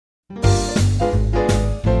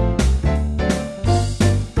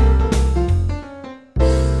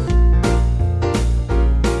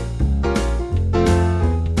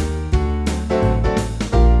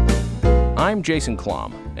I'm Jason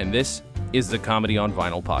Klom, and this is the Comedy on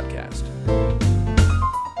Vinyl podcast.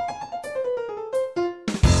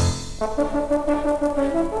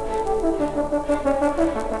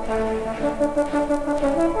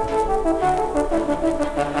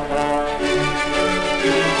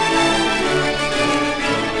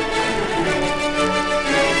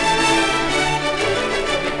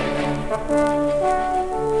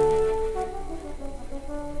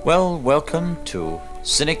 Well, welcome to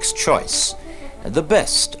Cynic's Choice, the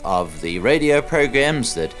best of the radio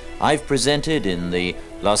programs that I've presented in the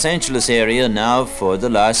Los Angeles area now for the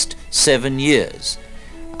last 7 years.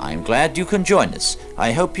 I'm glad you can join us.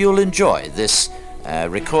 I hope you'll enjoy this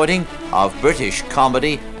recording of British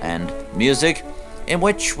comedy and music, in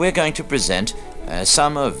which we're going to present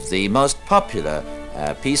some of the most popular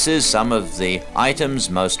pieces, some of the items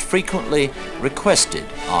most frequently requested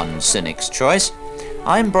on Cynic's Choice.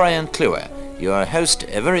 I'm Brian Clewer, your host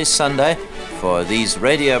every Sunday for these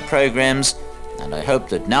radio programs, and I hope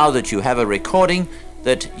that now that you have a recording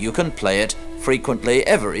that you can play it frequently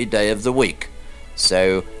every day of the week.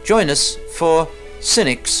 So join us for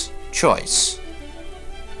Cynic's Choice.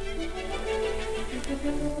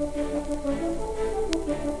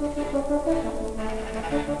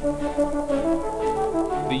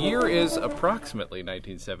 The year is approximately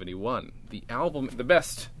 1971. The album, the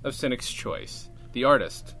best of Cynic's Choice. The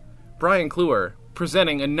artist, Brian Clewer,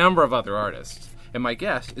 presenting a number of other artists. And my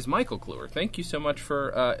guest is Michael Clewer. Thank you so much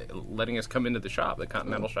for letting us come into the shop, the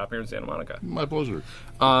Continental Shop here in Santa Monica. My pleasure.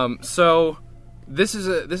 So this is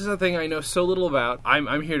a thing I know so little about.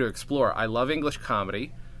 I'm here to explore. I love English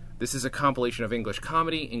comedy. This is a compilation of English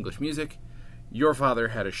comedy, English music. Your father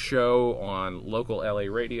had a show on local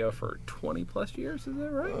LA radio for 20 plus years, is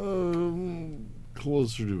that right?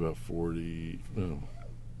 Closer to about 40. No.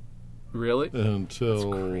 Really?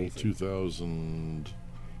 Until 2005,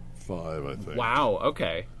 I think. Wow,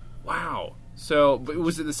 okay. Wow. So, but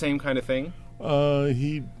was it the same kind of thing?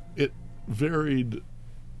 It varied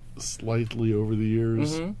slightly over the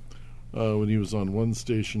years. Mm-hmm. When he was on one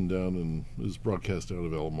station down in, it was broadcast out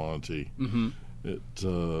of El Monte, mm-hmm.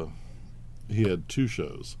 He had two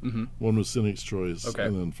shows. Mm-hmm. One was Cynic's Choice, okay.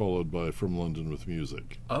 And then followed by From London with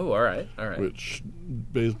Music. Oh, all right. Which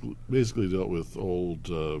basically dealt with old...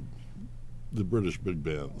 the British big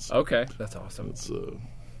bands. Okay, that's awesome.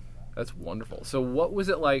 That's wonderful. So what was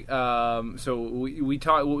it like? So we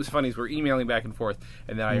talked. What was funny is we're emailing back and forth,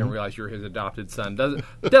 and then I didn't realize you're his adopted son.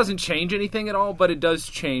 Doesn't change anything at all, but it does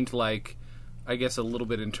change, like, I guess, a little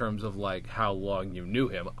bit in terms of like how long you knew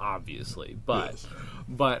him, obviously. But yes.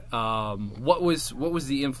 What was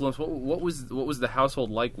the influence? What was the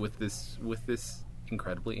household like with this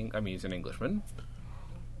incredibly? I mean, he's an Englishman.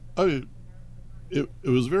 It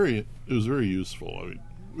was very useful. I mean,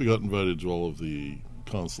 we got invited to all of the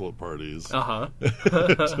consulate parties.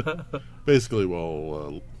 Basically,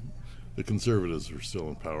 while the Conservatives were still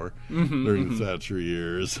in power during the Thatcher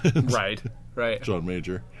years. Right. John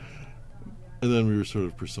Major, and then we were sort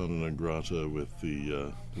of persona non grata with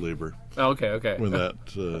the Labour. Okay. When that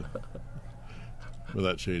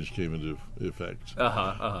change came into effect,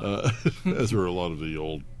 as were a lot of the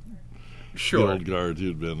old. Sure. The old guard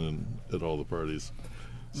who'd been at all the parties.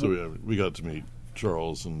 So we got to meet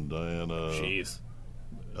Charles and Diana. Jeez.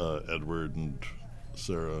 Edward and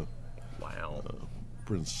Sarah. Wow.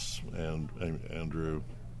 Prince and Andrew.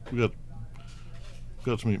 We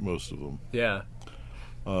got to meet most of them. Yeah.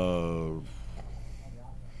 I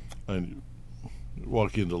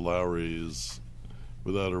walk into Lowry's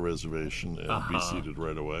without a reservation and be seated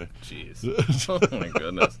right away. Jeez. Oh my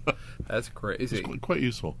goodness. That's crazy. It's quite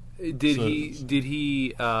useful. Did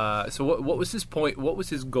he so what was his point? What was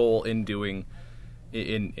his goal in doing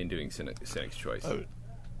Cynic's Choice?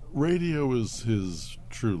 Radio was his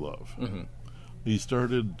true love. Mm-hmm. He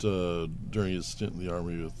started during his stint in the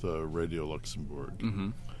army with Radio Luxembourg. Mm-hmm.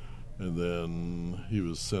 And then he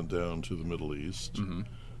was sent down to the Middle East and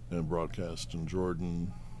broadcast in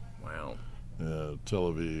Jordan. Wow.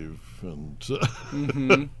 Tel Aviv, and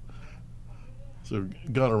so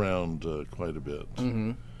got around quite a bit.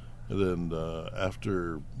 Mm-hmm. And then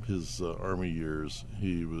after his army years,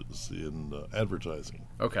 he was in advertising.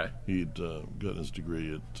 Okay. He'd gotten his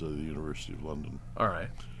degree at the University of London. All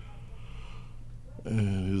right.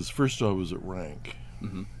 And his first job was at Rank.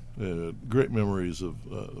 Mm-hmm. Great memories of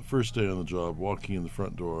the first day on the job, walking in the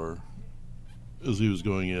front door. As he was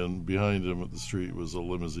going in, behind him at the street was a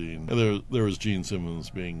limousine. And there was Gene Simmons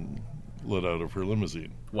being let out of her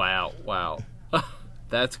limousine. Wow.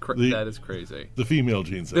 That is crazy. The female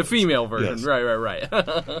Gene Simmons. The female version. Yes. Right.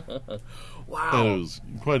 Wow. And it was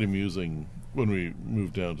quite amusing when we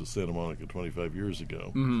moved down to Santa Monica 25 years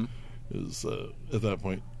ago. Mm-hmm. is at that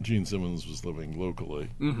point Gene Simmons was living locally,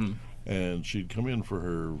 and she'd come in for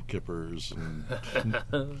her kippers and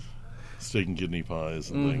steak and kidney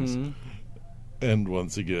pies and things. And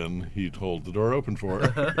once again, he'd hold the door open for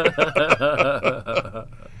her.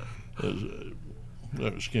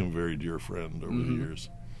 She became a very dear friend over the years.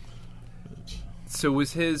 So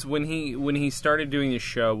was his when he started doing this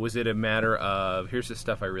show? Was it a matter of here's the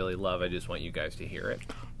stuff I really love? I just want you guys to hear it.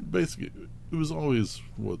 Basically, it was always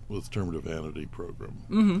what's termed a vanity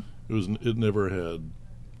program. It never had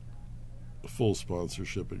a full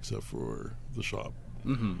sponsorship except for the shop,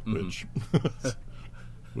 which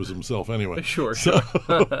was himself anyway. Sure.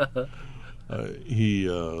 He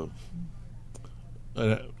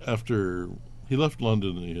after he left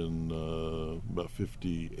London in about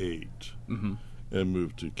 58 and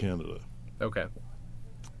moved to Canada. Okay.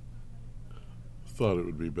 Thought it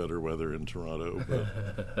would be better weather in Toronto, but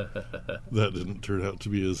that didn't turn out to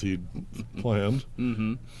be as he'd planned.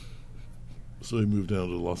 So he moved down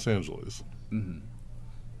to Los Angeles and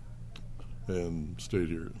stayed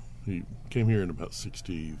here. He came here in about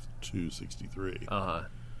 62, 63.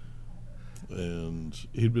 And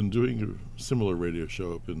he'd been doing a similar radio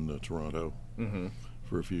show up in Toronto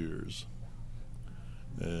for a few years.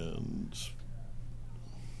 And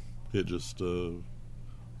it just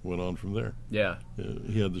went on from there. Yeah.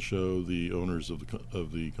 He had the show. The owners of the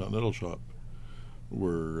Continental Shop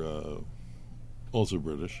were also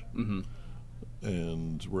British,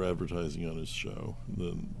 and were advertising on his show.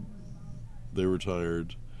 Then they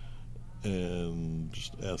retired and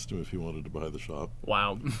just asked him if he wanted to buy the shop.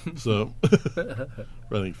 Wow. So, for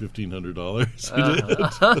I think $1,500, he did.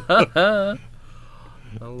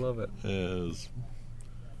 I love it. As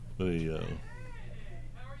they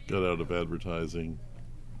got out of advertising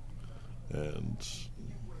and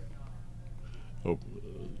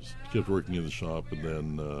kept working in the shop, and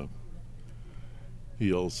then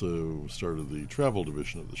he also started the travel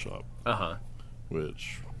division of the shop,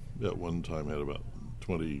 which at one time had about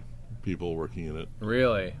 20 people working in it.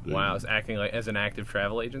 Really? Wow. It's acting like as an active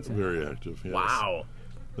travel agency? Very active, yes. Wow.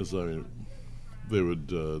 As, I mean, they would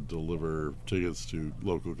deliver tickets to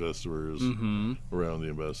local customers around the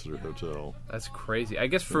Ambassador Hotel. That's crazy. I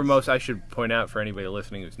guess for most, I should point out for anybody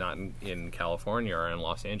listening who's not in California or in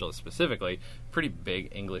Los Angeles specifically, pretty big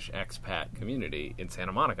English expat community in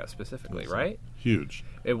Santa Monica specifically, right? Huge.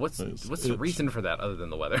 What's the reason for that other than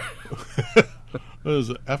the weather? It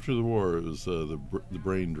was after the war. It was the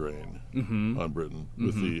brain drain on Britain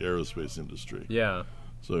with the aerospace industry. Yeah.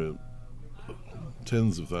 So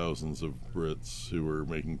tens of thousands of Brits who were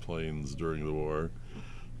making planes during the war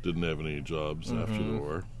didn't have any jobs after the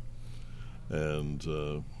war. And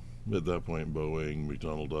at that point, Boeing,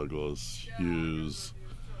 McDonnell Douglas, Hughes,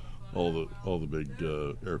 all the big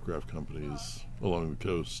aircraft companies along the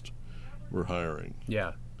coast were hiring.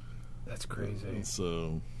 Yeah. That's crazy. And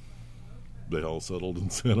so they all settled in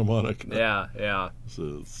Santa Monica. Yeah.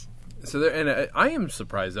 So there, and I am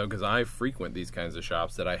surprised though, because I frequent these kinds of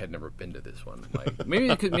shops, that I had never been to this one. Like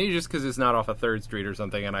maybe just because it's not off of 3rd Street or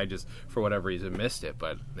something, and I just for whatever reason missed it.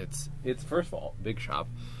 But it's first of all big shop.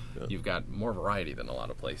 Yeah. You've got more variety than a lot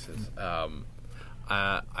of places.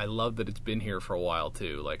 I love that it's been here for a while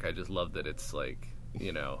too. Like I just love that it's like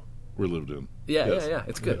we're lived in. Yeah.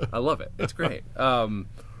 It's good. I love it. It's great. Have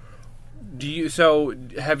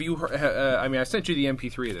you? I mean, I sent you the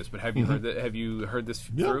MP3 of this, but have you heard that? Have you heard this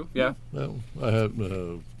through? Yeah. Well, I had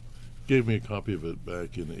gave me a copy of it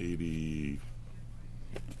back in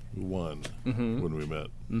 '81 when we met.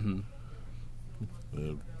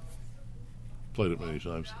 Played it many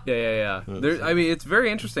times. Yeah. I mean, it's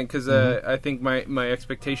very interesting because I think my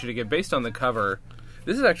expectation again, based on the cover,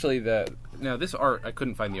 this is actually this art, I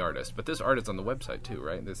couldn't find the artist, but this art is on the website too,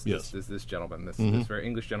 right? This gentleman, this very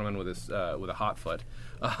English gentleman with a hot foot.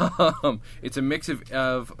 It's a mix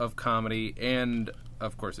of comedy and,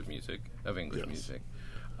 of course, of music, of English music.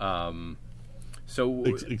 So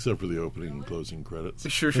except for the opening and closing credits.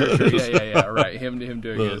 Sure. Yeah. Right. Him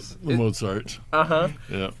doing his Mozart.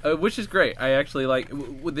 Yeah. Which is great. I actually like.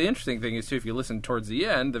 The interesting thing is too, if you listen towards the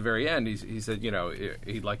end, the very end, he said,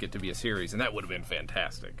 he'd like it to be a series, and that would have been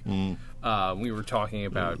fantastic. We were talking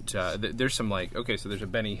about there's some so there's a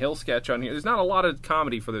Benny Hill sketch on here. There's not a lot of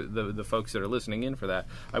comedy for the folks that are listening in for that.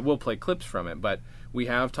 I will play clips from it, but we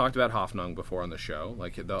have talked about Hoffnung before on the show,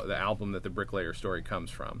 like the album that the Bricklayer story comes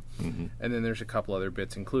from, and then there's a couple other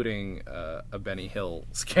bits, including a Benny Hill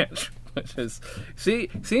sketch, which is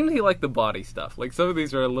seems he liked the body stuff. Like some of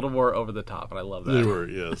these are a little more over the top, and I love that. They were,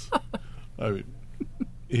 yes. I mean,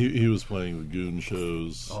 he was playing the Goon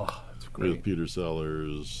shows. Oh, that's great. With Peter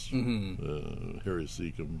Sellers, Harry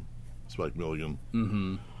Seacombe, Spike Milligan.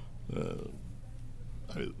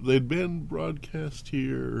 They'd been broadcast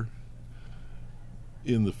here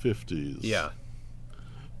in the 50s. Yeah.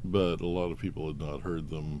 But a lot of people had not heard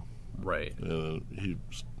them. Right. He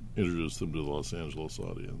introduced them to the Los Angeles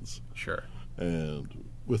audience. Sure. And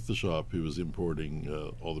with the shop, he was importing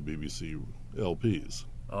all the BBC LPs.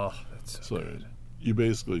 Oh, that's so good. You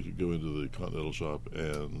basically could go into the Continental shop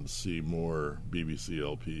and see more BBC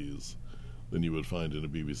LPs than you would find in a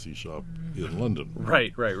BBC shop in London.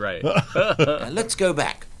 Right. Let's go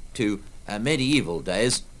back to medieval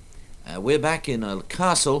days. We're back in a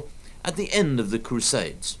castle at the end of the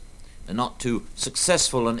Crusades. Not too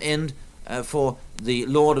successful an end, for the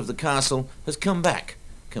lord of the castle has come back,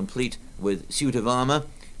 complete with suit of armour,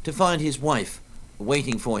 to find his wife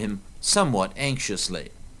waiting for him somewhat anxiously.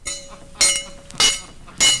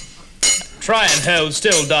 Try and hold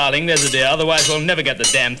still, darling, there's a dear, otherwise we'll never get the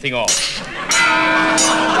damn thing off.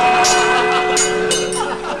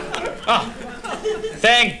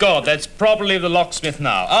 Thank God, that's probably the locksmith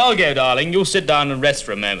now. I'll go, darling. You sit down and rest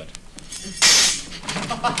for a moment.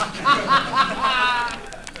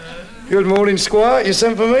 Good morning, Squire. You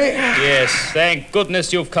sent for me? Yes, thank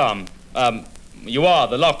goodness you've come. You are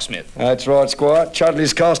the locksmith. That's right, Squire.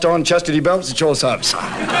 Chudley's cast on chastity belts at your service.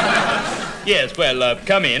 Yes, well,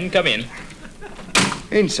 come in.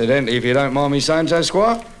 Incidentally, if you don't mind me saying so,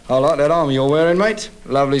 Squire, I like that armour you're wearing, mate.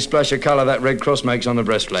 Lovely splash of colour that red cross makes on the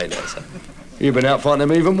breastplate there, sir. You've been out fighting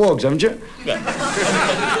them even wogs, haven't you?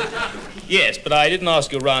 Yes, but I didn't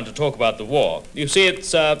ask you around to talk about the war. You see,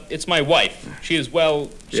 it's my wife. She's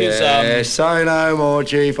say no more,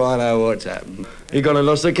 Chief. I know what's happened. You gone and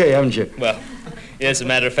lost the key, haven't you? Well, yes, as a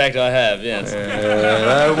matter of fact, I have, yes.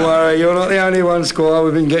 Don't worry, you're not the only one, Squire.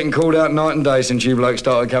 We've been getting called out night and day since you blokes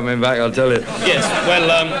started coming back, I'll tell you. Yes,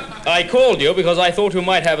 well, I called you because I thought you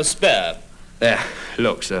might have a spare. Yeah,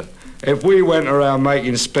 look, sir. If we went around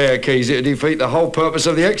making spare keys, it'd defeat the whole purpose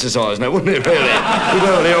of the exercise now, wouldn't it, really? Be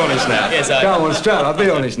perfectly honest now. Yes, Come on, straight up, be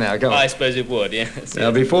honest now, come on. I suppose it would, yes. Now,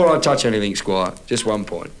 before I touch anything, Squire, just one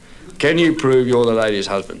point. Can you prove you're the lady's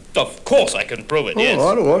husband? Of course I can prove it, yes.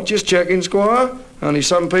 All right, just checking, Squire. Only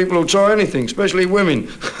some people will try anything, especially women.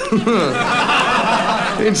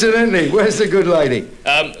 Incidentally, where's the good lady?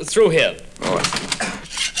 Through here. All right.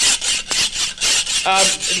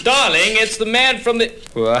 Darling, it's the man from the...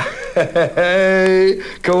 Well, hey,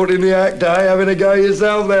 caught in the act, eh? Having a go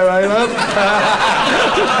yourself there, eh, love?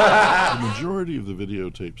 The majority of the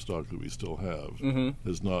videotape stock that we still have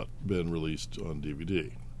has not been released on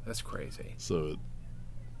DVD. That's crazy. So it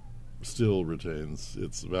still retains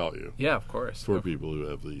its value. Yeah, of course. For people who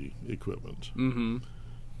have the equipment. Mm-hmm.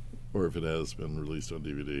 Or if it has been released on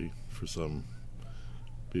DVD, for some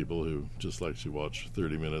people who just like to watch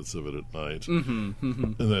 30 minutes of it at night and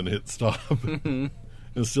then hit stop and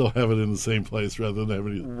still have it in the same place rather than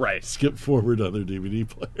having to skip forward on their DVD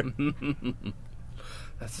player.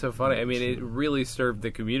 That's so funny. I mean, it really served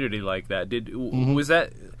the community like that. Was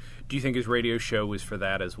that... Do you think his radio show was for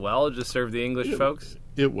that as well? Just serve the English folks?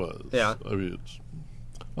 It was. Yeah. I mean,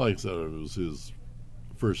 like I said, it was his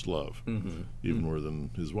first love, even more than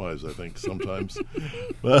his wives, I think, sometimes.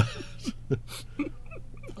 But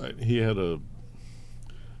he had a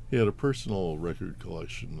personal record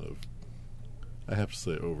collection of, I have to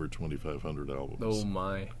say, over 2,500 albums. Oh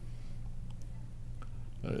my!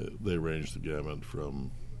 They ranged the gamut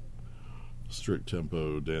from strict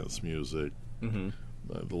tempo dance music,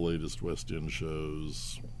 the latest West End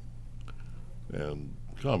shows, and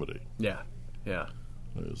comedy. Yeah.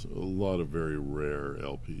 There's a lot of very rare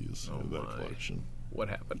LPs in that collection. What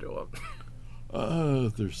happened to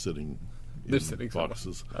them? They're sitting in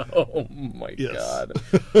boxes. Oh my God!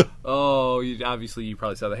 Oh, you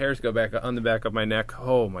probably saw the hairs go back on the back of my neck.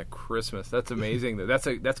 Oh my Christmas! That's amazing.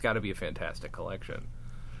 That's got to be a fantastic collection.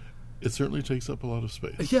 It certainly takes up a lot of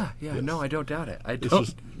space. Yeah. Yes. No, I don't doubt it. It's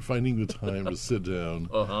just finding the time to sit down,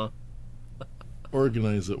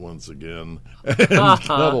 organize it once again, and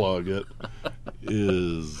catalog it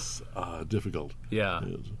is difficult. Yeah.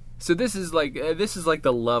 So this is like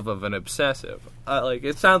the love of an obsessive.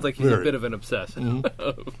 It sounds like he's a bit of an obsessive.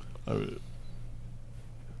 I mean,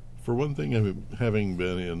 for one thing, having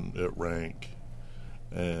been at Rank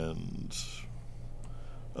and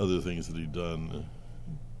other things that he'd done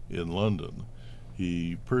in London,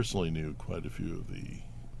 he personally knew quite a few of the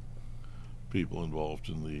people involved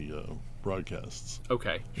in the broadcasts.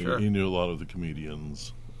 Okay, sure. He knew a lot of the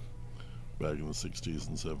comedians back in the 60s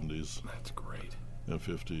and 70s. That's great. And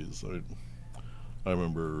 50s. I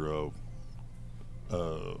remember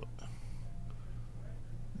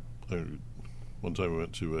one time we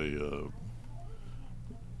went to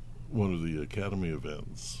one of the Academy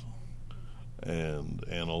events, and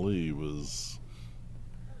Anna Lee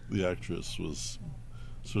the actress was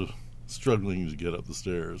sort of struggling to get up the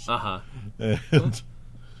stairs. And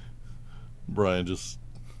Brian just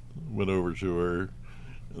went over to her.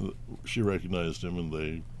 She recognized him, and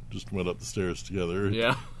they just went up the stairs together.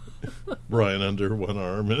 Yeah. Brian under one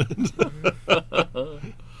arm and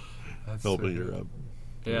helping her up.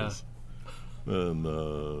 Yeah. Yes. And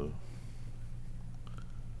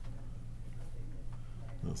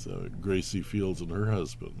Gracie Fields and her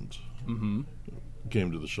husband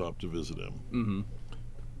came to the shop to visit him.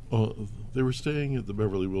 They were staying at the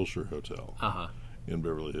Beverly Wilshire Hotel in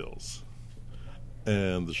Beverly Hills.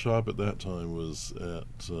 And the shop at that time was at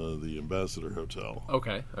the Ambassador Hotel.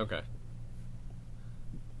 Okay.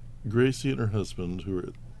 Gracie and her husband, who were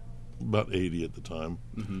about 80 at the time,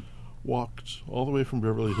 walked all the way from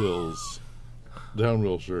Beverly Hills down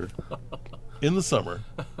Wilshire in the summer.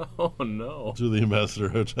 Oh, no. To the Ambassador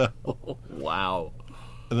Hotel. Wow.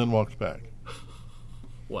 And then walked back.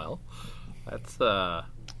 Well, that's...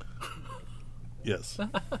 Yes.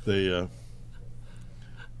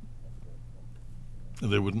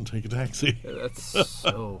 They wouldn't take a taxi. That's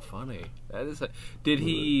so funny. That is. Did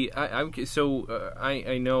he?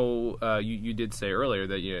 I know you did say earlier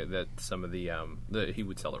that that some of the he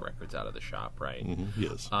would sell the records out of the shop, right?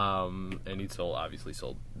 Yes. And he'd obviously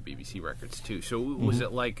sold BBC records too. So was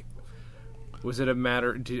it like? Was it a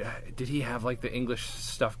matter? Did he have like the English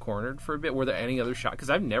stuff cornered for a bit? Were there any other shops?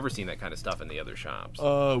 Because I've never seen that kind of stuff in the other shops.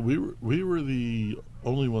 We were the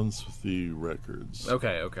only ones with the records.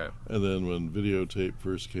 Okay. And then when videotape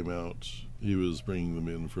first came out, he was bringing them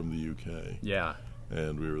in from the UK. Yeah.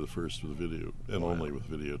 And we were the first with video, and only with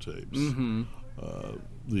videotapes.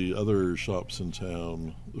 The other shops in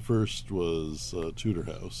town, the first was Tudor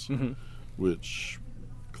House, which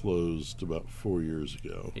closed about 4 years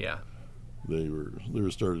ago. Yeah. They were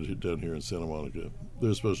started down here in Santa Monica.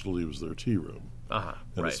 Their specialty was their tea room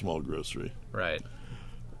and a small grocery. Right.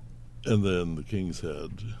 And then the King's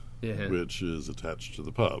Head, which is attached to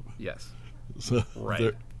the pub. Yes. So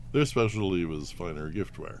their specialty was finer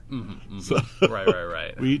giftware. So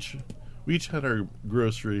Right. We each had our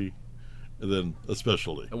grocery and then a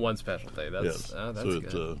specialty. And one specialty. That's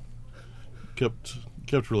good. It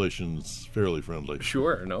kept relations fairly friendly.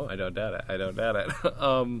 Sure. No, I don't doubt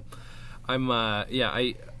it.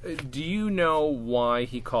 Do you know why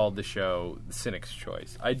he called the show Cynic's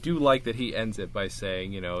Choice? I do like that he ends it by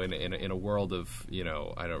saying, in a world of, I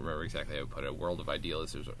don't remember exactly how he put it, a world of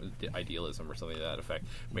idealism or something to that effect.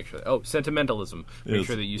 Make sure sentimentalism. Make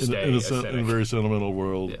sure that you stay in a cynic. In a very sentimental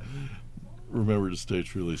world. Yeah. Remember to stay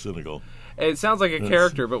truly cynical. It sounds like a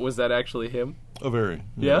character, but was that actually him? Oh, very.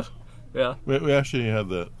 Yeah? Yes. Yeah. We actually had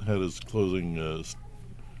his closing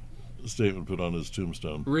statement put on his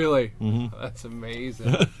tombstone. Really? That's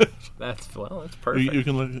amazing. That's perfect. You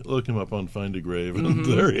can look him up on Find a Grave, and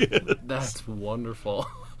there he is. That's wonderful.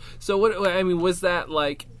 So was that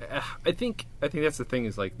like? I think that's the thing,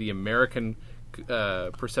 is like the American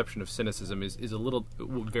perception of cynicism is a little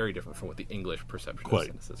very different from what the English perception of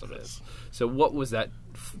cynicism is. So what was that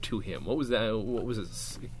to him? What was that? What was it?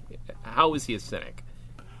 How was he a cynic?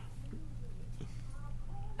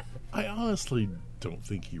 I honestly don't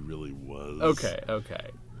think he really was. Okay.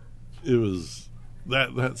 It was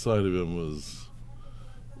that side of him was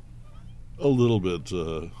a little bit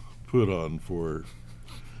put on for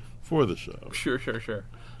the show. Sure.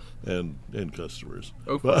 And customers.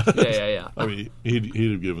 Okay. But, Yeah. I mean,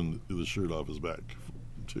 he'd have given the shirt off his back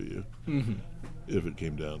to you if it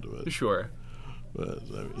came down to it. Sure. But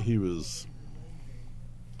he was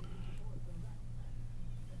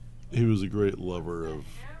a great lover of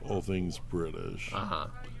all things British,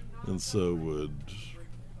 and so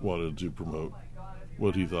wanted to promote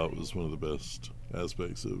what he thought was one of the best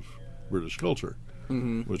aspects of British culture,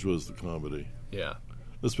 which was the comedy. Yeah.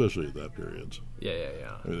 Especially at that period.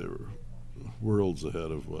 Yeah. I mean, they were worlds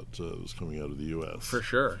ahead of what was coming out of the U.S. For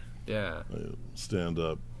sure. Yeah.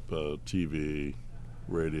 Stand-up, TV,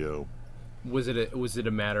 radio. Was it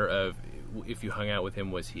a matter of, if you hung out with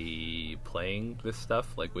him, was he playing this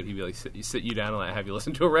stuff? Like, would he be like sit you down and have you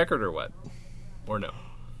listen to a record, or what? Or no?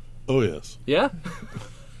 Oh, yes. Yeah?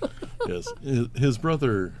 Yes. His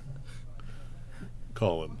brother,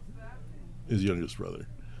 Colin, his youngest brother,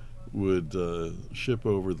 would ship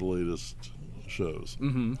over the latest shows. I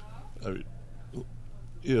mean,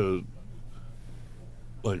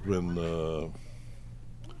 like when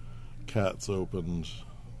Cats opened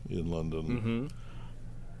in London,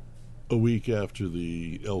 a week after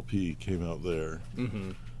the LP came out there,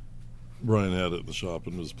 Brian had it in the shop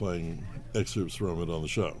and was playing excerpts from it on the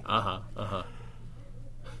show.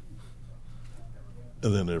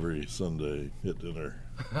 And then every Sunday at dinner,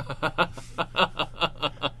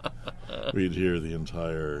 we'd hear the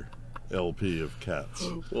entire LP of Cats.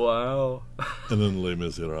 Wow. And then Les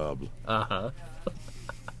Miserables. Uh-huh.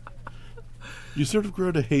 You sort of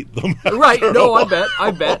grow to hate them. Right. No, I bet.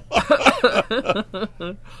 After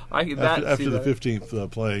the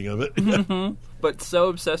 15th playing of it. Mm-hmm. But so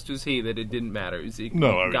obsessed was he that it didn't matter. It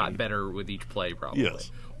got better with each play, probably. Yes.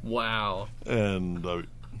 Wow. And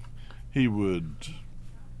he would...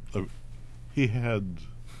 he had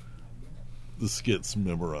the skits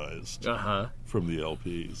memorized from the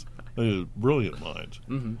LPs. He had a brilliant mind.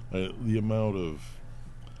 Mm-hmm. The amount of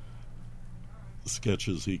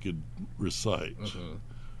sketches he could recite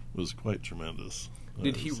was quite tremendous.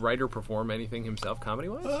 Did he write or perform anything himself,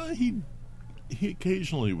 comedy-wise? He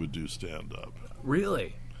occasionally would do stand-up.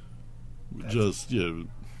 Really? Just,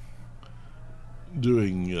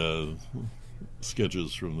 doing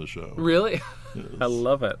sketches from the show. Really? Yes. I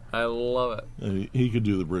love it. And he could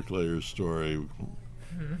do the Bricklayer's Story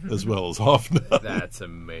as well as Hoffman. That's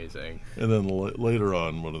amazing. And then later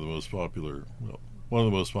on, one of the most popular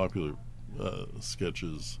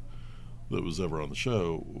sketches that was ever on the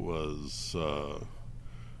show was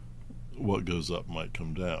What Goes Up Might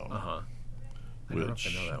Come Down. I don't know if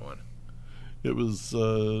I know that one. It was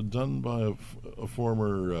done by a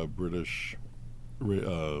former British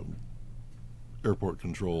airport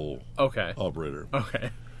control operator. Okay.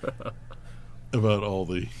 About all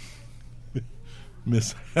the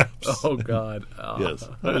mishaps. Oh, God. Yes.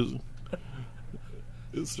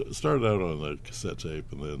 It started out on a cassette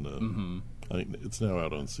tape, and then I think it's now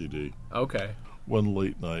out on CD. Okay. One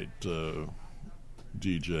late night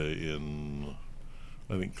DJ in,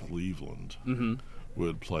 I think, Cleveland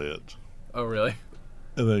would play it. Oh, really?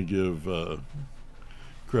 And then give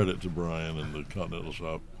credit to Brian and the Continental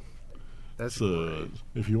Shop. That's great.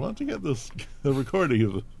 If you want to get the recording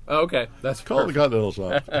of it, that's call the Continental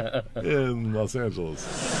Shop in Los Angeles.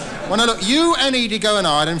 Well, now look, you and Edie go and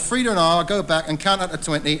hide, and Frida and I will go back and count up to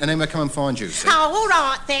 20, and then we'll come and find you. See? Oh, all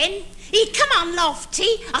right then. Come on,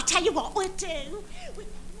 Lofty. I'll tell you what we'll do.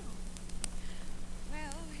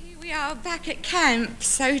 Well, here we are back at camp,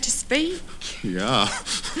 so to speak. Yeah.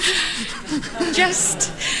 Just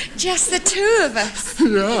the two of us.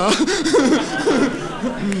 Yeah.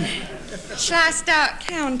 Shall I start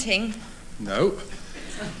counting? No.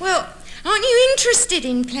 Well, aren't you interested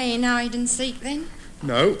in playing hide and seek then?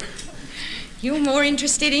 No. You're more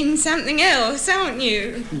interested in something else, aren't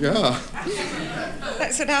you? Yeah.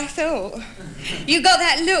 That's what I thought. You got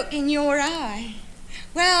that look in your eye.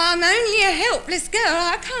 Well, I'm only a helpless girl.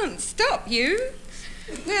 I can't stop you.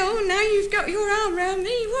 Well, now you've got your arm around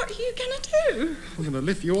me, what are you going to do? I'm going to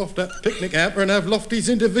lift you off that picnic hamper and have Lofty's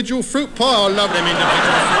individual fruit pie. I love them individual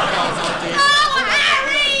fruit pies, I do. Oh,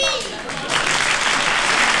 Harry!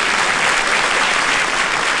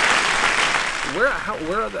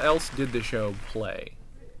 Where else did the show play?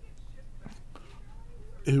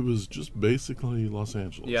 It was just basically Los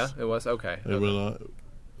Angeles. Yeah, it was? Okay. And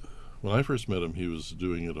when I first met him, he was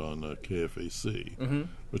doing it on KFAC,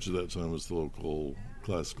 which at that time was the local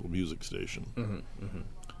classical music station.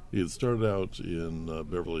 He had started out in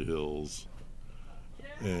Beverly Hills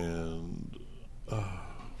and a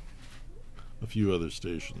few other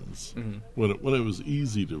stations when it was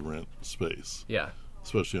easy to rent space. Yeah.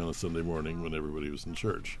 Especially on a Sunday morning when everybody was in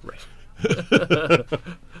church. Right.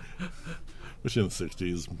 Which in the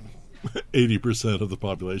 60s, 80% of the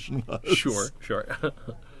population was. Sure.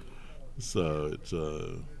 So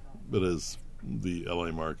but as the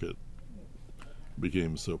LA market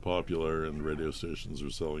became so popular and radio stations were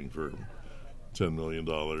selling for $10 million,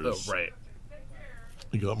 right.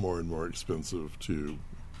 It got more and more expensive to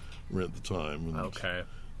rent the time. And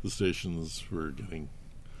the stations were getting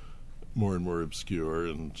more and more obscure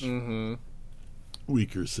and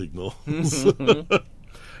weaker signals.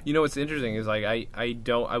 You know what's interesting is like I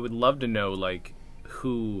would love to know like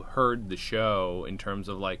who heard the show in terms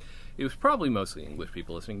of like it was probably mostly English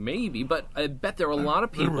people listening, maybe, but I bet there were a lot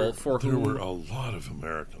of people there were a lot of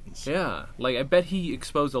Americans. Yeah, like I bet he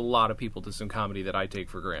exposed a lot of people to some comedy that I take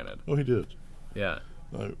for granted. Oh, he did. Yeah,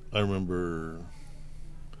 I remember.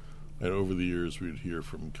 And over the years, we'd hear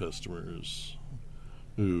from customers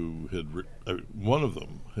who had one of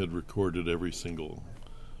them had recorded every single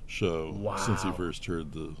show since he first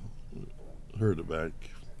heard it back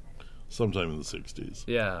sometime in the 60s.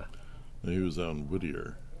 Yeah. And he was out in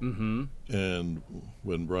Whittier. And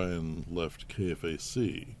when Brian left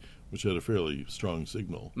KFAC, which had a fairly strong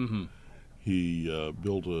signal, he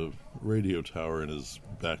built a radio tower in his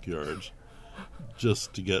backyard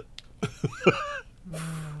just to get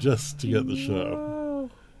the show.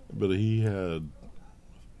 But he had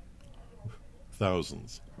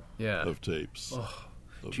thousands Yeah. of tapes. Oh.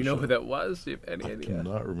 of Do you the know show. who that was? Do you have any I idea?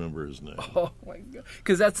 cannot remember his name. Oh my god!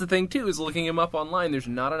 Because that's the thing too, is looking him up online. There's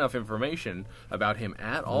not enough information about him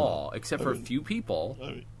at all, except for a few people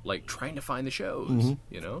like trying to find the shows.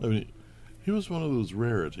 You know, I mean, he was one of those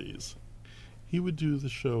rarities. He would do the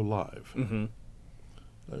show live.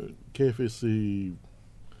 KFAC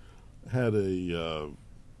had an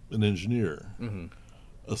engineer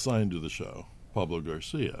assigned to the show, Pablo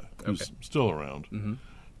Garcia, who's still around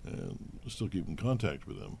and still keep in contact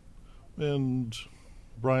with him. And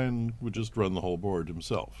Brian would just run the whole board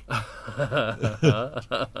himself.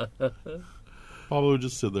 Pablo would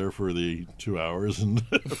just sit there for the 2 hours and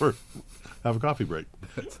have a coffee break.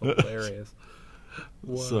 That's hilarious.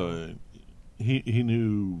 Wow. So he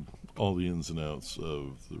knew all the ins and outs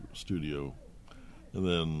of the studio. And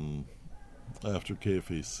then after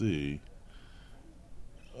KFAC,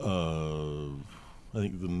 I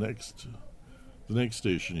think the next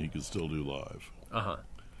station he could still do live. And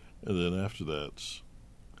then after that,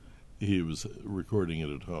 he was recording it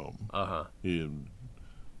at home.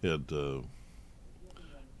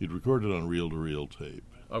 He'd recorded on reel-to-reel tape.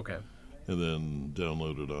 Okay. And then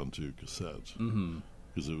downloaded onto cassette.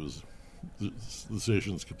 Because it was the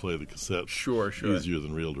stations could play the cassette sure easier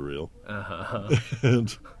than reel-to-reel.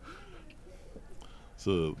 And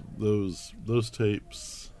so those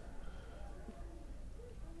tapes,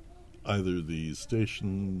 either the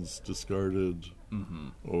stations discarded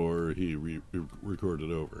or he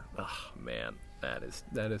recorded over. Oh man, that is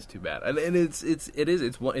too bad. And it's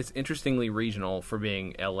interestingly regional for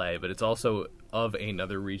being LA, but it's also of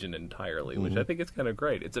another region entirely, which I think is kind of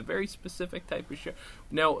great. It's a very specific type of show.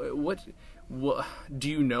 Now, what do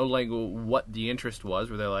you know, like, what the interest was?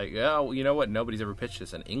 Were they like, oh, you know what, nobody's ever pitched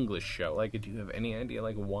us an English show? Like, do you have any idea,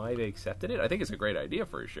 like, why they accepted it? I think it's a great idea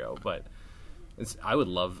for a show, but I would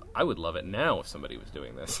love it now if somebody was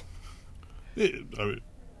doing this. I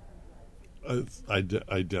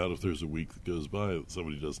doubt if there's a week that goes by that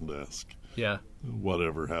somebody doesn't ask. Yeah.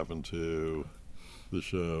 Whatever happened to the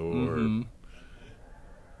show, or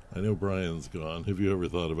I know Brian's gone. Have you ever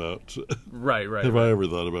thought about? Right. Have I ever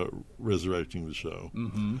thought about resurrecting the show?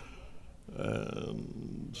 And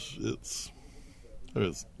it's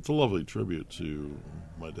a lovely tribute to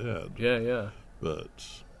my dad. Yeah. But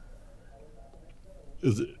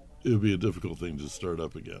it would be a difficult thing to start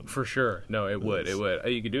up again. For sure. No, it would. It would.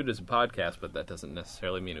 You could do it as a podcast, but that doesn't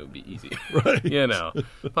necessarily mean it would be easy. Right. You know,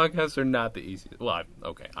 podcasts are not the easiest. Well,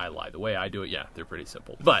 I lie. The way I do it, yeah, they're pretty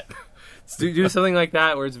simple. But do something like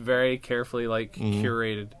that where it's very carefully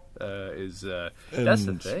curated that's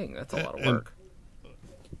the thing. That's a lot of work.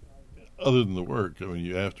 Other than the work, I mean,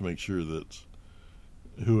 you have to make sure that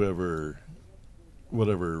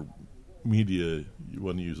whatever media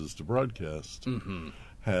one uses to broadcast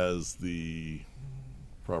has the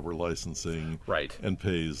proper licensing, right, and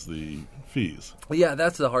pays the fees. Yeah,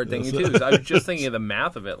 that's the hard thing too. I was just thinking of the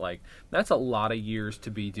math of it. Like, that's a lot of years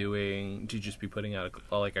to be putting out a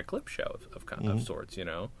clip show of sorts, you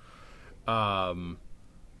know.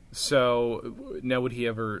 So now, would he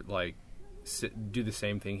ever do the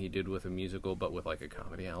same thing he did with a musical, but with like a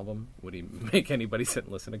comedy album? Would he make anybody sit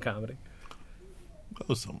and listen to comedy?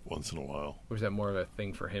 Once in a while. Or was that more of a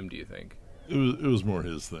thing for him, do you think? It was more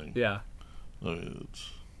his thing. Yeah. I mean,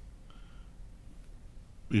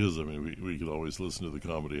 because we could always listen to the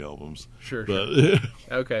comedy albums. Sure.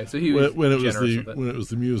 Okay, so he was when it was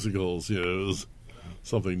the musicals, you know, it was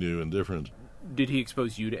something new and different. Did he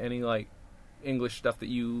expose you to any English stuff that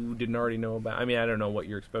you didn't already know about? I mean, I don't know what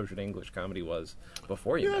your exposure to English comedy was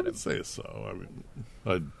before you met him. I would say so. I mean,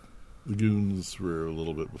 the Goons were a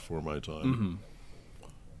little bit before my time.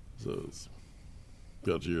 So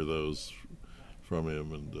got to hear those from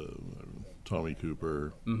him, and Tommy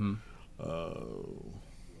Cooper,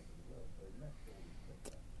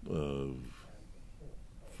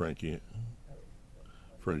 Frankie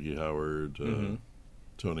Howard,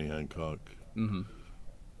 Tony Hancock,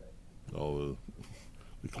 all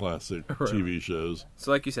the classic TV shows.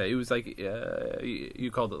 So, like you say, it was like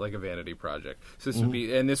you called it like a vanity project. So this would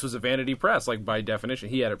be, and this was a vanity press, like by definition.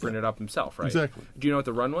 He had it printed up himself, right? Exactly. Do you know what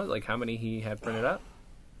the run was? Like how many he had printed up?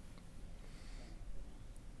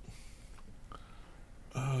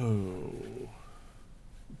 Oh,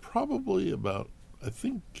 probably about. I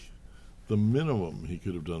think the minimum he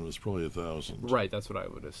could have done was probably 1,000. Right, that's what I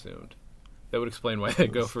would have assumed. That would explain why they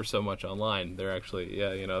go for so much online. They're actually,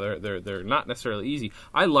 they're not necessarily easy.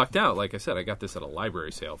 I lucked out, like I said. I got this at a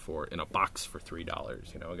library sale in a box for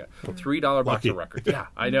 $3. You know, I got a $3 box of records. Yeah,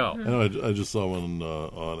 I know. I just saw one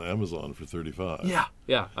on Amazon for $35.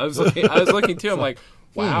 Yeah. I was looking too. I'm like,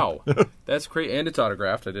 Wow, that's great, and it's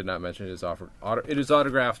autographed. I did not mention it is it is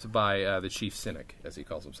autographed by the Chief Cynic, as he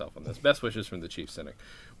calls himself on this. Best wishes from the Chief Cynic,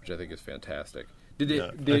 which I think is fantastic. I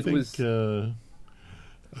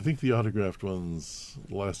think the autographed ones,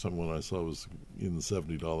 the last time one I saw was in the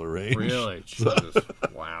 $70 range. Really? Jesus.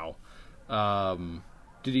 Wow.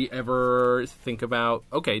 Did he ever think about?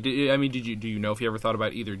 Okay. Do you know if he ever thought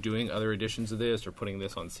about either doing other editions of this or putting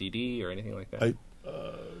this on CD or anything like that?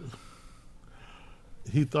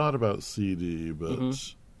 He thought about CD,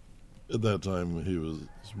 but at that time he was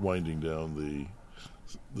winding down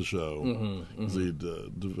the show because he'd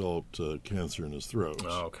developed cancer in his throat.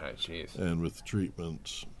 Oh, okay, jeez. And with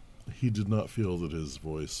treatment, he did not feel that his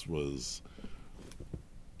voice was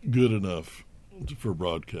good enough for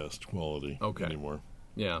broadcast quality anymore.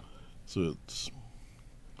 Yeah. So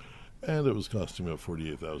it was costing about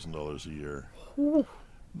 $48,000 a year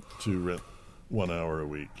to rent 1 hour a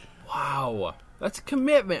week. Wow. That's a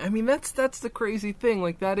commitment. I mean, that's the crazy thing.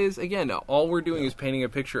 Like, that is, again, all we're doing is painting a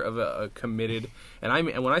picture of a committed, and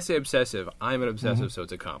when I say obsessive, I'm an obsessive, so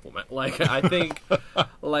it's a compliment. Like, I think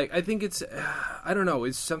it's, I don't know,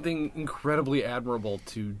 it's something incredibly admirable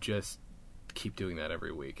to just keep doing that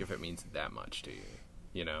every week if it means that much to you.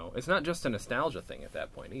 You know, it's not just a nostalgia thing at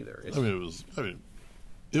that point either. It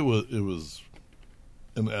was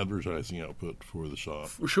an advertising output for the shop.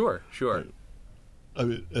 Sure.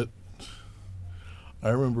 I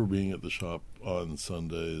remember being at the shop on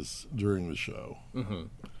Sundays during the show,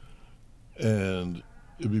 and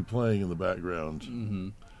it'd be playing in the background,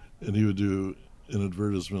 and he would do an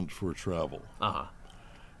advertisement for travel.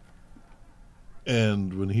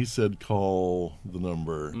 And when he said call the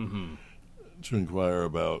number to inquire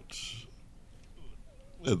about,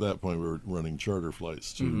 at that point we were running charter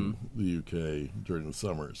flights to the UK during the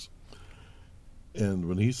summers, and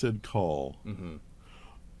when he said call,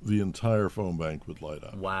 the entire phone bank would light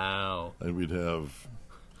up. Wow. And I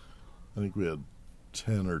think we had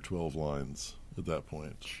 10 or 12 lines at that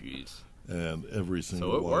point. Jeez. And every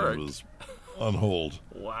single line was on hold.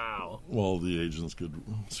 Wow. While the agents could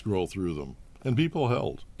scroll through them. And people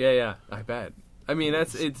held. Yeah, I bet. I mean,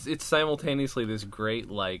 it's simultaneously this great,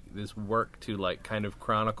 like, this work to, like, kind of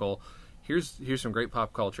chronicle, here's some great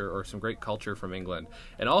pop culture or some great culture from England.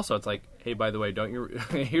 And also it's like, hey, by the way,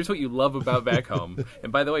 here's what you love about back home.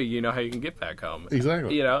 And by the way, you know how you can get back home.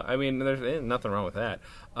 Exactly. You know, I mean, there's nothing wrong with that.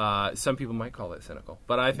 Some people might call it cynical,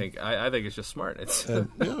 but I think it's just smart. He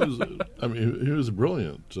was a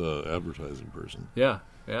brilliant advertising person. Yeah,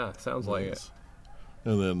 sounds like it.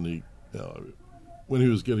 And then when he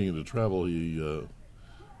was getting into travel, he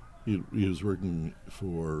was working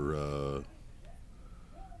for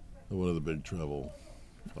one of the big travel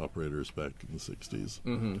operators back in the 60s.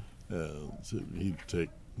 And so he'd take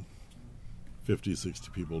 50, 60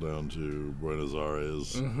 people down to Buenos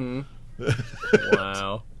Aires.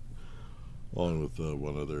 Wow. Along with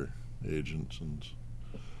one other agent, and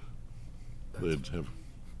they'd have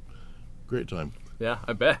a great time. Yeah,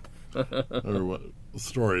 I bet.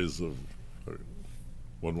 Stories of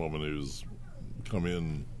one woman who's come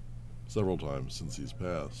in several times since he's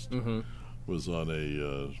passed. Was on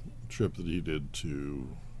a trip that he did to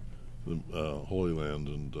the Holy Land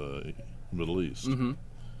and Middle East.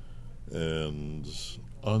 And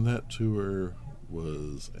on that tour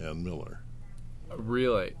was Ann Miller.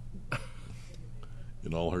 Really?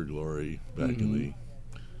 In all her glory back in the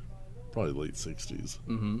probably late 60s.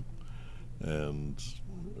 And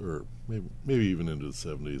or maybe even into the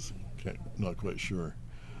 70s. Not quite sure.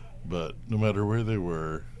 But no matter where they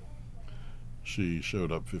were, she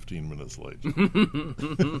showed up 15 minutes late.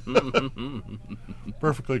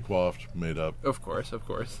 Perfectly coiffed, made up. Of course.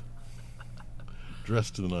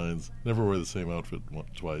 Dressed to the nines. Never wore the same outfit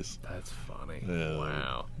twice. That's funny. And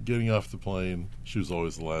wow. Getting off the plane, she was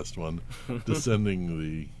always the last one. Descending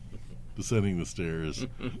the stairs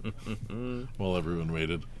while everyone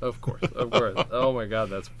waited. Of course. Oh my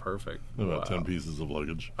God, that's perfect. About 10 pieces of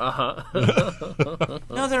luggage. Now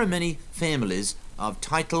there are many families of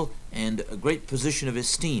title and a great position of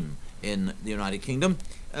esteem in the United Kingdom.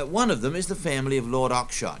 One of them is the family of Lord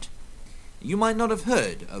Oxshott. You might not have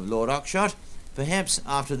heard of Lord Oxshott. Perhaps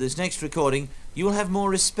after this next recording you will have more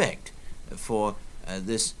respect for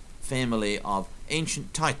this family of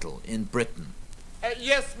ancient title in Britain.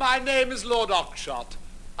 Yes, my name is Lord Oxshott.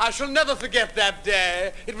 I shall never forget that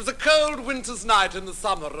day. It was a cold winter's night in the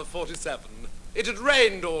summer of '47. It had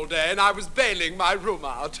rained all day and I was bailing my room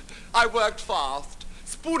out. I worked fast,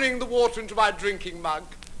 spooning the water into my drinking mug.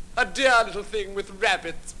 A dear little thing with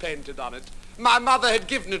rabbits painted on it. My mother had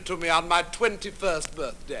given it to me on my 21st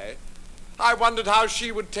birthday. I wondered how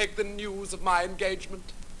she would take the news of my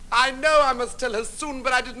engagement. I know I must tell her soon,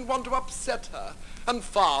 but I didn't want to upset her. And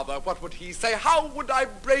Father, what would he say? How would I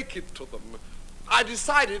break it to them? I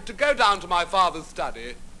decided to go down to my father's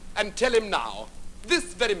study and tell him now,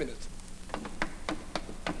 this very minute.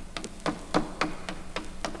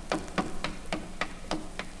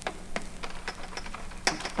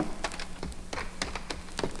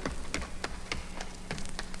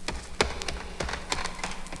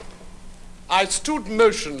 I stood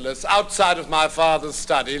motionless outside of my father's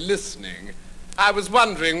study, listening. I was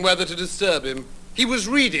wondering whether to disturb him. He was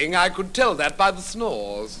reading, I could tell that by the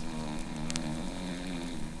snores.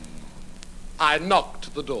 I knocked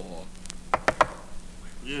at the door.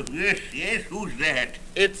 Yes, who's that?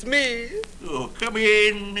 It's me. Oh, come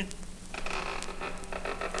in.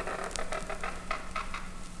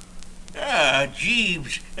 Ah,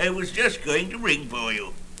 Jeeves, I was just going to ring for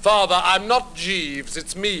you. Father, I'm not Jeeves.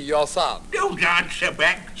 It's me, your son. Don't answer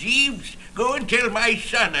back, Jeeves. Go and tell my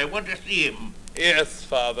son I want to see him. Yes,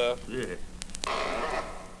 Father.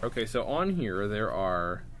 Okay, so on here there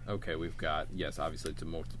are... Okay, we've got... Yes, obviously it's a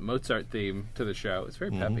Mozart theme to the show. It's very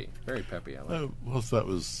peppy. Very peppy, I like it. Plus, that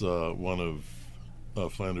was one of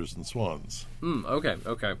Flanders and Swans. Okay.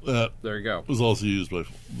 There you go. Was also used by...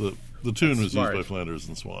 The tune was smart. used by Flanders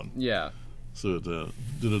and Swan. Yeah. So it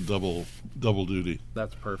did a double duty.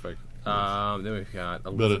 That's perfect. Then we've got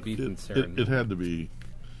Elizabethan Serenade. It had to be...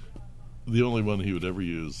 The only one he would ever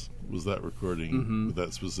use was that recording with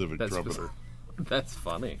that specific trumpeter. That's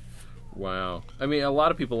funny. Wow. I mean, a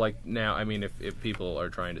lot of people like now. I mean, if people are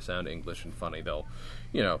trying to sound English and funny, they'll,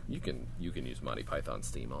 you can use Monty Python's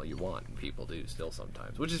theme all you want, and people do still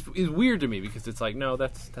sometimes, which is weird to me because it's like, no,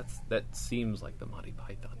 that seems like the Monty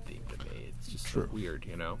Python theme to me. It's just so weird,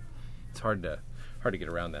 It's hard to get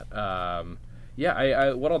around that. Yeah,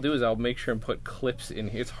 I what I'll do is I'll make sure and put clips in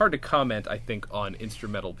here. It's hard to comment, I think, on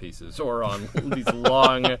instrumental pieces or on these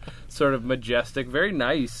long, sort of majestic, very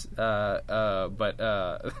nice, but.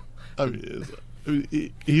 I mean,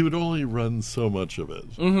 he would only run so much of it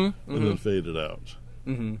and then fade it out.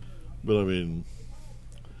 But I mean,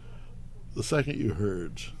 the second you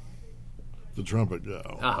heard the trumpet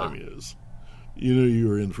go, I mean, you knew you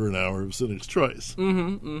were in for an hour of Cynic's Choice.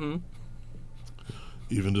 Even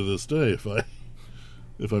to this day,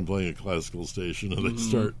 if I'm playing a classical station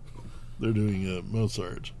and they're doing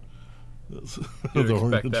Mozart, you'd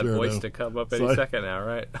expect that voice to come up any second now,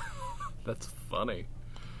 right? That's funny.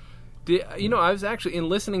 I was actually, in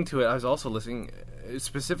listening to it, I was also listening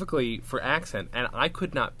specifically for accent, and I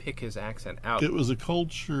could not pick his accent out. It was a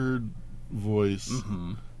cultured voice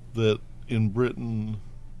that in Britain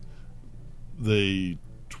they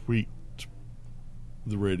tweaked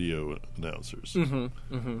the radio announcers to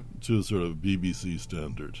a sort of BBC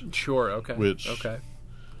standard. Sure, okay. Which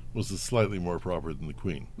was slightly more proper than the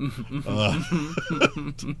Queen.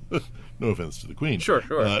 No offense to the Queen. Sure.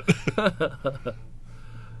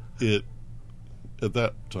 At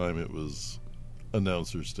that time, it was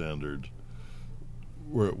announcer standard,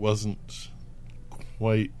 where it wasn't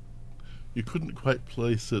quite... You couldn't quite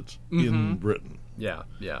place it in Britain. Yeah.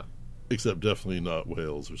 Except definitely not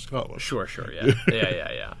Wales or Scotland. Sure,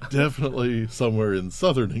 yeah. Definitely somewhere in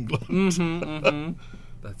southern England.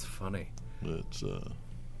 That's funny. But,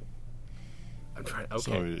 I'm trying... Okay.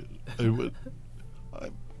 Sorry.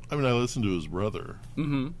 I listened to his brother.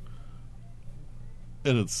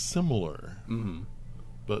 And it's similar,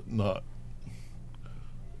 but not.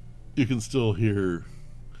 You can still hear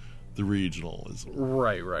the regionalism.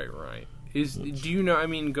 Right. Do you know? I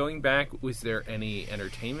mean, going back, was there any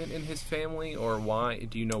entertainment in his family, or why?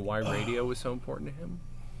 Do you know why radio was so important to him?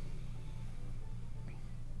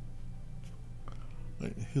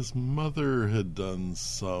 His mother had done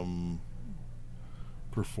some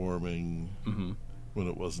performing when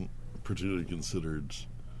it wasn't particularly considered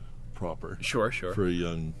proper. Sure. For a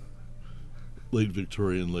young late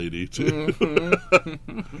Victorian lady to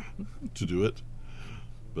to do it.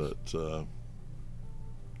 But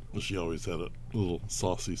she always had a little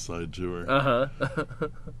saucy side to her.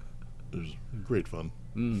 It was great fun.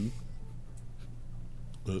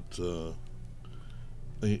 But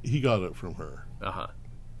he got it from her.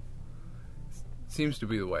 Seems to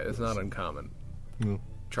be the way. It's not uncommon. No.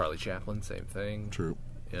 Charlie Chaplin, same thing. True.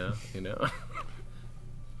 Yeah,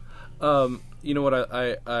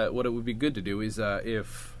 what what it would be good to do is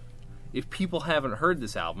if people haven't heard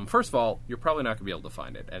this album, first of all, you're probably not going to be able to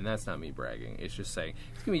find it, and that's not me bragging. It's just saying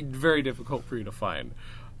it's going to be very difficult for you to find.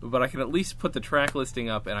 But I can at least put the track listing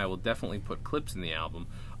up, and I will definitely put clips in the album.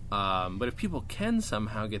 But if people can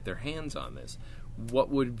somehow get their hands on this,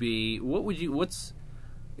 do you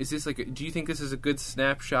think this is a good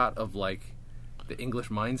snapshot of like the English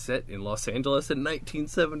mindset in Los Angeles in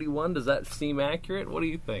 1971? Does that seem accurate? What do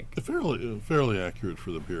you think? Fairly accurate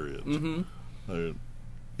for the period. Mm-hmm.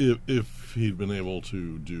 If he'd been able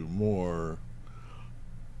to do more,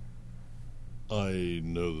 I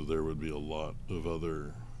know that there would be a lot of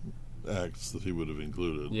other acts that he would have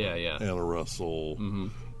included. Yeah, yeah. Anna Russell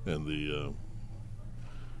and the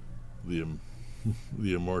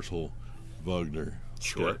immortal Wagner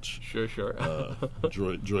sketch. Sure.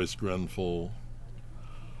 Joyce Grenfell.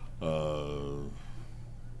 There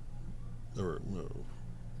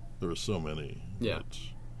were so many. Yeah.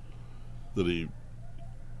 That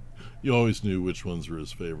you always knew which ones were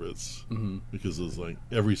his favorites because it was like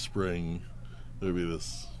every spring there'd be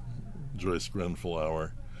this Joyce Grenfell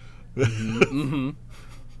hour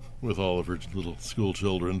with all of her little school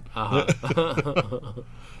children. And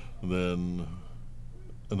then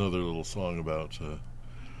another little song about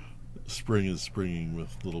spring is springing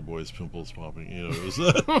with little boys' pimples popping. You know, it was,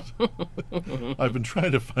 I've been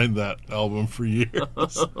trying to find that album for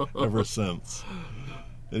years, ever since.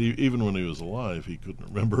 And even when he was alive, he couldn't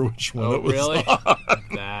remember which one it was. Really? On.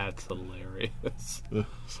 That's hilarious. And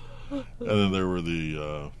then there were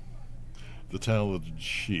the Talented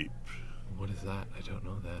Sheep. What is that? I don't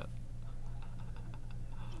know that.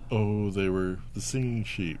 Oh, they were the singing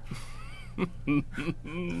sheep.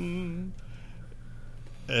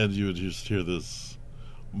 And you would just hear this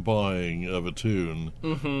bawing of a tune.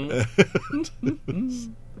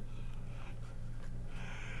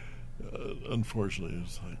 Unfortunately,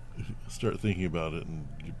 it's like you start thinking about it and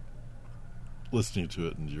you're listening to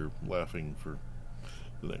it and you're laughing for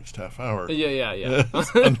the next half hour. Yeah.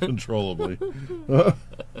 Uncontrollably. That's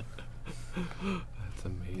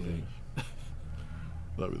amazing.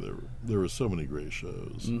 I mean, there were so many great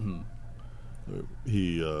shows.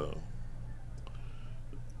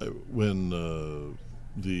 When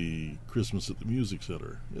the Christmas at the Music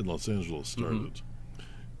Center in Los Angeles started,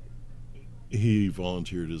 he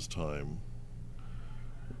volunteered his time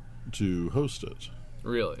to host it.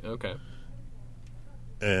 Really? Okay.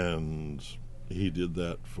 And he did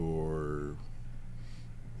that for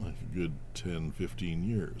like a good 10, 15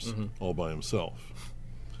 years, all by himself,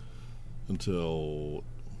 until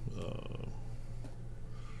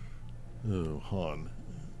Hahn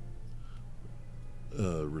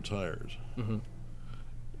retired.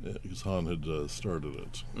 Because Hahn had started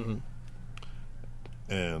it.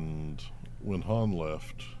 And when Hahn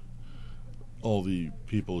left, all the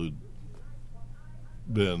people who'd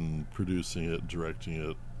been producing it, directing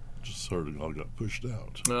it, just sort of all got pushed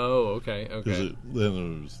out. Oh, okay. Then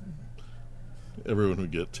it was everyone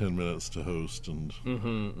would get 10 minutes to host, and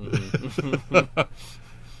you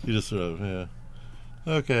just sort of,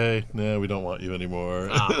 okay, we don't want you anymore.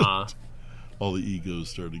 All the egos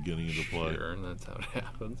started getting into play. Sure, and that's how it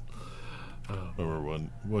happens. I remember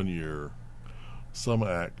one year, some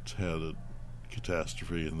act had a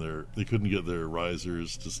catastrophe, and they couldn't get their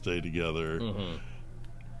risers to stay together,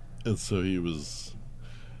 and so he was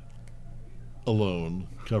alone,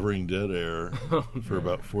 covering dead air for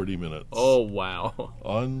about 40 minutes. Oh, wow.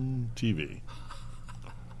 On TV.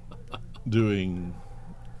 Doing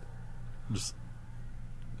just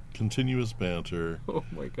continuous banter. Oh,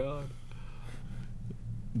 my God.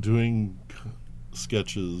 Doing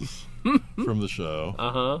sketches from the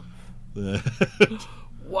show.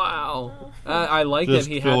 Wow. I like that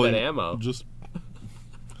he had that ammo.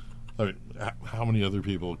 I mean, how many other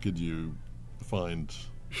people could you find...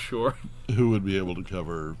 Sure. Who would be able to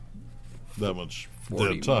cover that much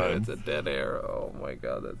 40 dead time? minutes of dead air. Oh my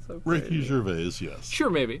God, that's so crazy. Ricky Gervais, yes. Sure,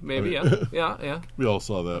 maybe, I mean, yeah. We all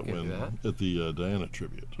saw that at the Diana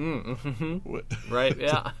tribute. Right,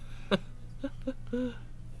 yeah.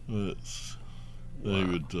 They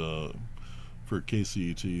would for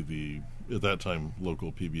KCET, the at that time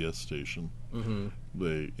local PBS station.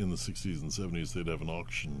 They in the 60s and 70s they'd have an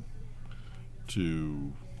auction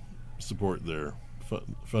to support their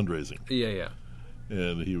fundraising. Yeah.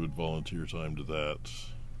 And he would volunteer time to that,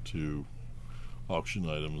 to auction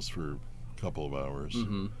items for a couple of hours.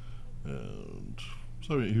 And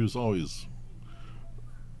so he was always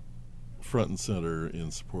front and center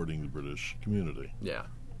in supporting the British community. Yeah.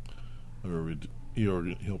 I remember he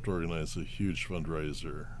helped organize a huge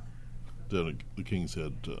fundraiser down at the King's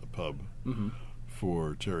Head pub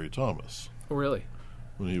for Terry Thomas. Oh, really?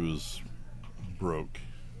 When he was broke.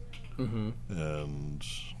 And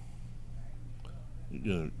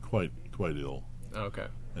quite ill. Okay.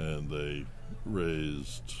 And they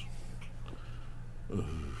raised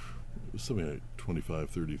something like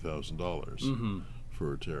 $25,000-$30,000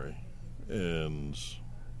 for Terry. And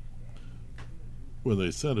when they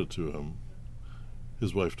sent it to him,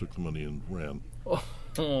 his wife took the money and ran.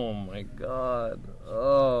 Oh my God.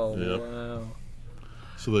 Oh, Yep. wow.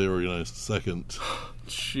 So they organized a second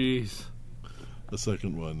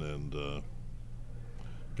one and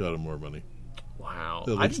got him more money. Wow.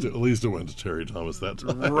 At least it went to Terry Thomas that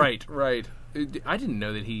time. Right. I didn't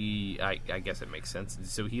know that he... I guess it makes sense.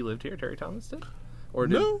 So he lived here, Terry Thomas did? Or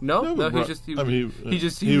did, no, he was just doing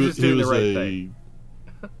the right thing.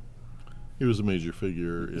 He was a major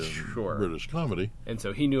figure in British comedy. And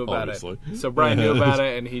so he knew about obviously. it. So Brian knew about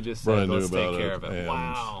it, and he just said, let's take care of it. And,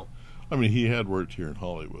 wow. I mean, he had worked here in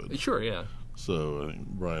Hollywood. Sure, yeah. So I think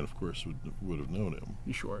Brian, of course, would have known him.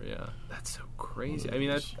 Sure, yeah. That's so crazy. I mean,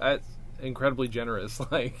 that's incredibly generous.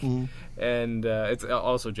 And it's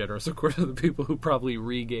also generous, of course, to the people who probably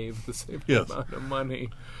re-gave the same amount of money.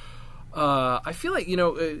 I feel like,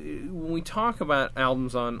 when we talk about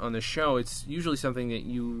albums on the show, it's usually something that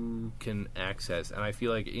you can access. And I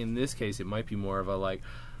feel like in this case, it might be more of a,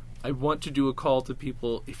 I want to do a call to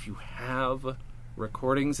people. If you have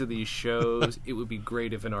recordings of these shows, it would be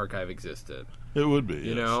great if an archive existed. It would be,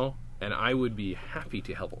 you know? And I would be happy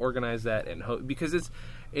to help organize that because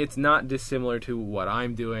it's not dissimilar to what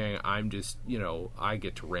I'm doing. I'm just, I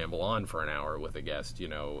get to ramble on for an hour with a guest,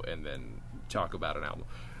 and then talk about an album.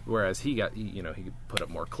 Whereas he could put up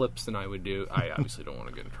more clips than I would do. I obviously don't want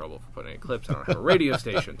to get in trouble for putting any clips. I don't have a radio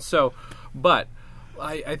station. But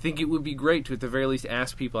I think it would be great to, at the very least,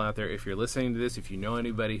 ask people out there, if you're listening to this, if you know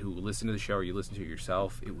anybody who will listen to the show or you listen to it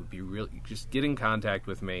yourself, it would be just get in contact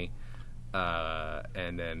with me.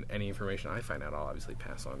 And then any information I find out, I'll obviously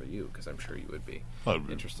pass on to you, because I'm sure you would be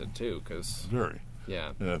interested too. Very.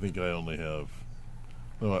 Yeah. And I think I only have...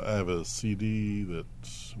 No, I have a CD that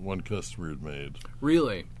one customer had made.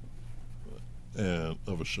 Really? And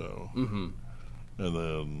of a show. Mm-hmm. And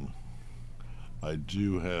then I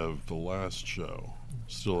do have the last show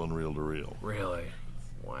still on reel-to-reel. Really?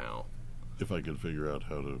 Wow. If I could figure out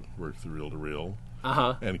how to work the reel-to-reel.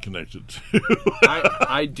 Uh-huh. And connect it to...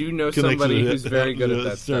 I do know somebody who's very good at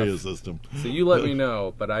that stereo stuff. System. So you let me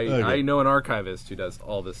know, but Okay. I know an archivist who does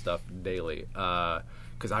all this stuff daily.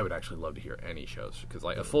 Because I would actually love to hear any shows. Because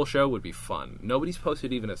a full show would be fun. Nobody's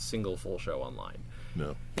posted even a single full show online.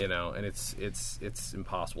 No. And it's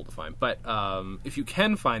impossible to find. But if you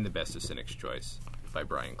can find the Best of Cynic's Choice by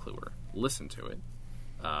Brian Clewer, listen to it.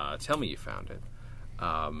 Tell me you found it.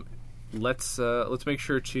 Let's make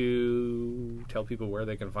sure to tell people where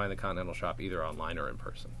they can find the Continental Shop, either online or in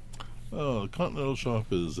person. The Continental Shop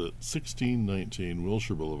is at 1619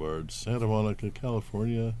 Wilshire Boulevard, Santa Monica,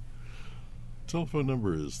 California. Telephone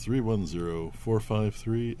number is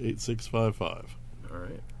 310-453-8655. All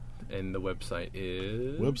right. And the website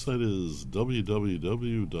is? Website is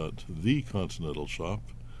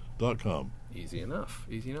www.thecontinentalshop.com. Easy enough.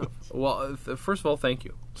 Well, first of all, thank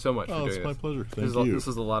you so much for doing this. It's my pleasure. Thank you. This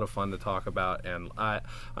is a lot of fun to talk about, and I'm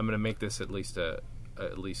going to make this at least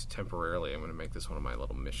temporarily. I'm going to make this one of my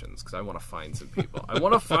little missions, because I want to find some people. I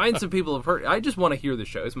want to find some people who've heard. I just want to hear the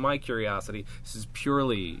show. It's my curiosity. This is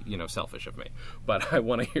purely, selfish of me, but I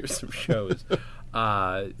want to hear some shows.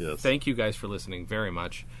 Yes. Thank you guys for listening very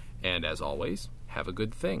much, and as always, have a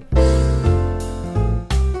good thing.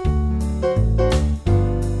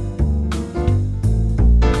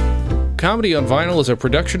 Comedy on Vinyl is a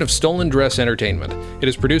production of Stolen Dress Entertainment. It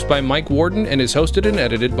is produced by Mike Warden and is hosted and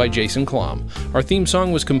edited by Jason Klom. Our theme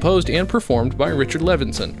song was composed and performed by Richard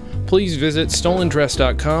Levinson. Please visit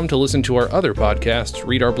stolendress.com to listen to our other podcasts,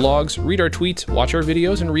 read our blogs, read our tweets, watch our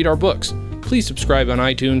videos, and read our books. Please subscribe on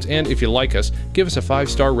iTunes, and if you like us, give us a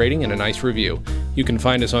 5-star rating and a nice review. You can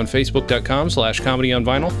find us on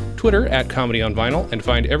Facebook.com/ComedyOnVinyl, Twitter @ComedyOnVinyl, and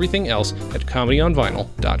find everything else at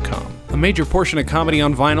ComedyOnVinyl.com. A major portion of Comedy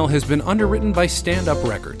on Vinyl has been underwritten by Stand Up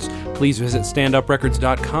Records. Please visit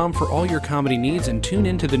StandUpRecords.com for all your comedy needs and tune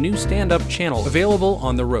into the new Stand Up channel available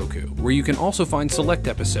on the Roku, where you can also find select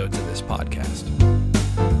episodes of this podcast.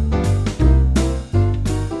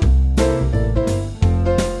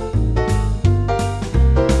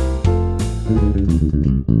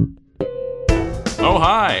 Oh,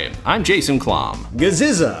 hi, I'm Jason Klom.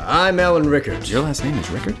 Gazizza, I'm Alan Rickard. Your last name is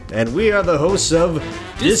Rickard? And we are the hosts of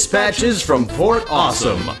Dispatches from Port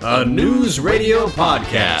Awesome, a news radio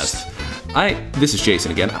podcast. This is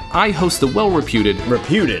Jason again. I host the well-reputed...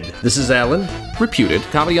 Reputed. This is Alan. Reputed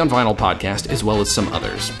Comedy on Vinyl podcast, as well as some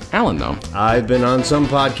others. Alan, though. I've been on some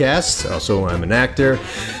podcasts, also I'm an actor,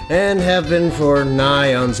 and have been for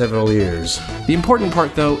nigh on several years. The important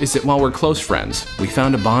part, though, is that while we're close friends, we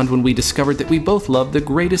found a bond when we discovered that we both loved the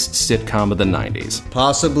greatest sitcom of the 90s.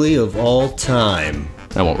 Possibly of all time.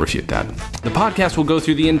 I won't refute that. The podcast will go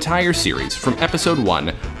through the entire series, from episode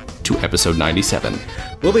 1 to episode 97.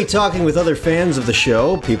 We'll be talking with other fans of the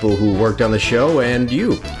show, people who worked on the show, and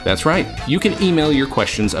you. That's right. You can email your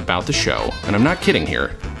questions about the show, and I'm not kidding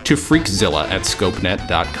here, to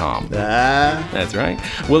freakzilla@scopenet.com. That's right.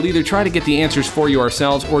 We'll either try to get the answers for you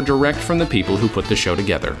ourselves or direct from the people who put the show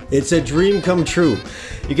together. It's a dream come true.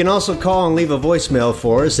 You can also call and leave a voicemail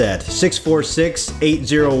for us at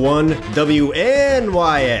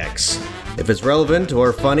 646-801-WNYX. If it's relevant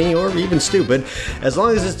or funny or even stupid, as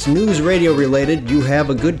long as it's news radio related, you have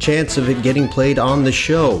a good chance of it getting played on the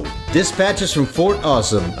show. Dispatches from Fort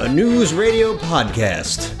Awesome, a news radio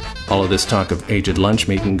podcast. All of this talk of aged lunch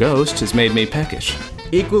meat and ghosts has made me peckish.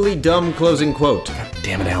 Equally dumb closing quote. God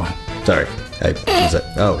damn it, Alan. Sorry.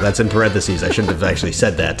 That's in parentheses. I shouldn't have actually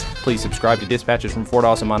said that. Please subscribe to Dispatches from Fort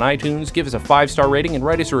Awesome on iTunes, give us a 5-star rating, and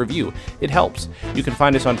write us a review. It helps. You can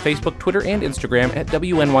find us on Facebook, Twitter, and Instagram at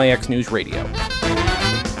WNYX News Radio.